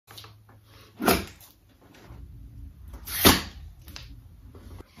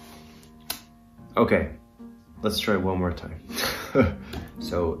Okay, let's try one more time.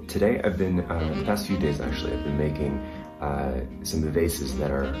 So today I've been, the past few days actually, I've been making some vases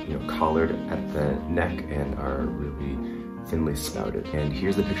that are, collared at the neck and are really thinly spouted. And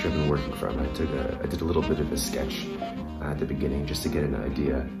here's the picture I've been working from. I did a little bit of a sketch at the beginning just to get an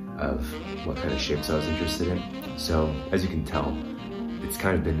idea of what kind of shapes I was interested in. So as you can tell, it's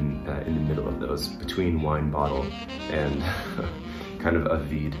kind of been in the middle of those, between wine bottle and kind of a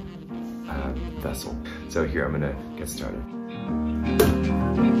V'd vessel. So here, I'm gonna get started.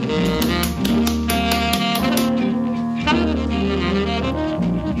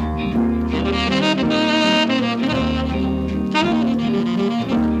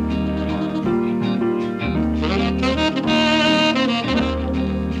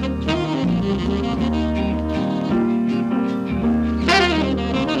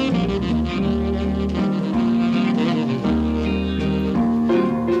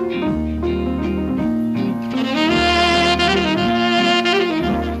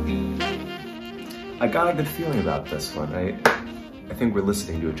 I got a good feeling about this one. I think we're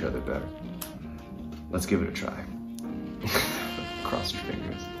listening to each other better. Let's give it a try. Cross your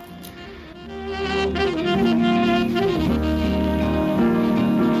fingers.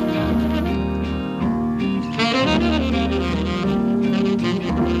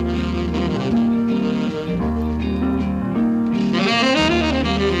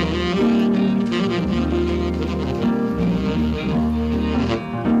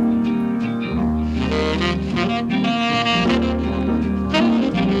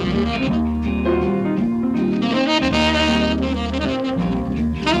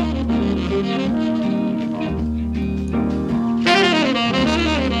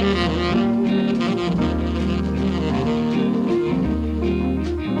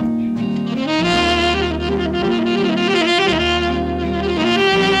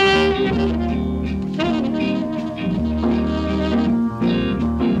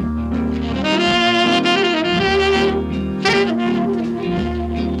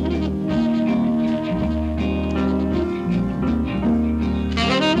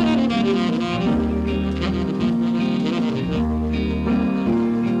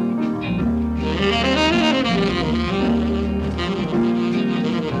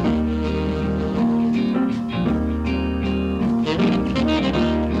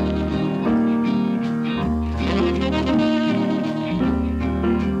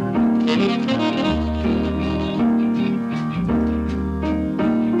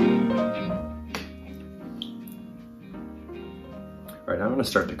 All right, now I'm gonna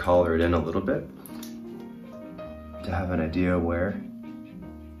start to collar it in a little bit to have an idea where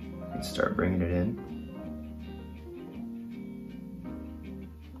and start bringing it in.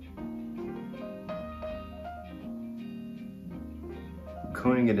 I'm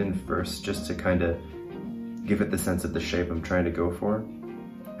coating it in first just to kind of give it the sense of the shape I'm trying to go for,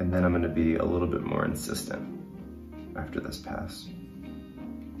 and then I'm gonna be a little bit more insistent after this pass.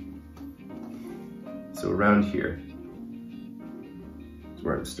 So around here,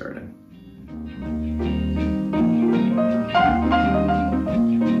 where I'm starting.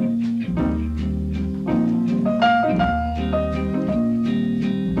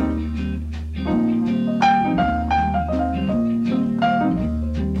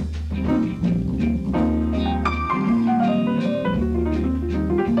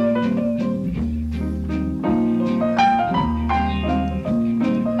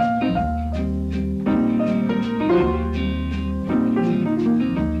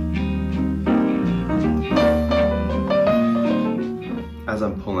 As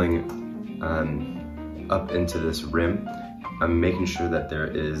I'm pulling up into this rim, I'm making sure that there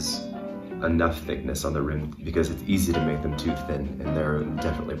is enough thickness on the rim because it's easy to make them too thin, and they're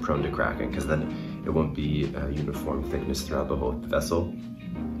definitely prone to cracking because then it won't be a uniform thickness throughout the whole vessel.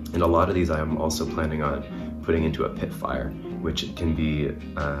 And a lot of these I'm also planning on putting into a pit fire, which can be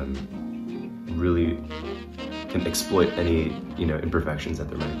really can exploit any imperfections that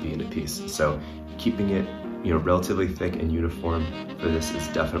there might be in a piece. So keeping it relatively thick and uniform for this is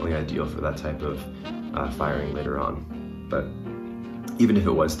definitely ideal for that type of firing later on. But even if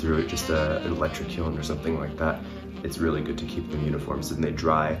it was through just an electric kiln or something like that, it's really good to keep them uniform so then they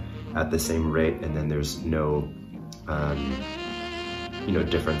dry at the same rate, and then there's no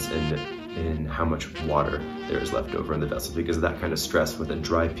difference in how much water there is left over in the vessel, because of that kind of stress with a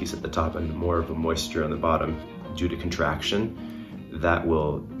dry piece at the top and more of a moisture on the bottom due to contraction, that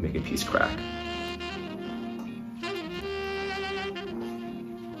will make a piece crack.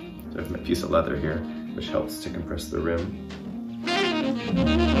 So I have my piece of leather here, which helps to compress the rim.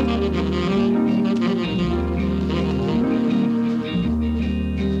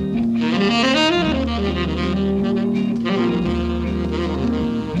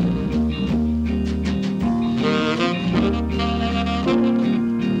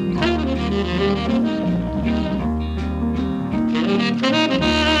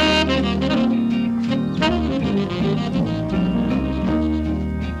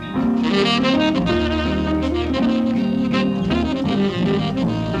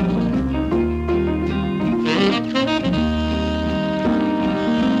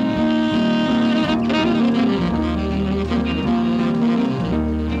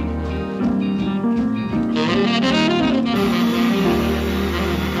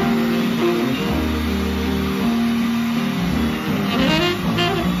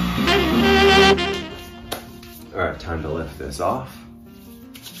 lift this off.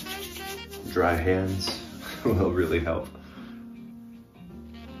 Dry hands will really help.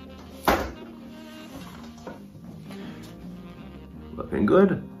 Looking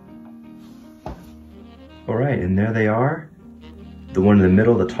good. All right, and there they are. The one in the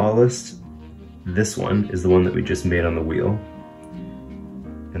middle, the tallest, this one is the one that we just made on the wheel.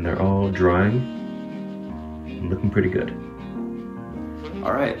 And they're all drying and looking pretty good.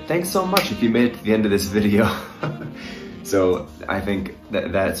 All right, thanks so much if you made it to the end of this video. So I think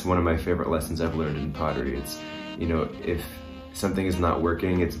that's one of my favorite lessons I've learned in pottery. It's, you know, if something is not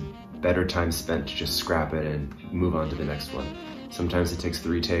working, it's better time spent to just scrap it and move on to the next one. Sometimes it takes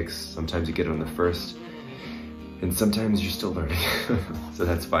 3 takes, sometimes you get it on the first, and sometimes you're still learning. So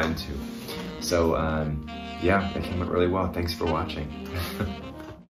that's fine too. So yeah, it came out really well. Thanks for watching.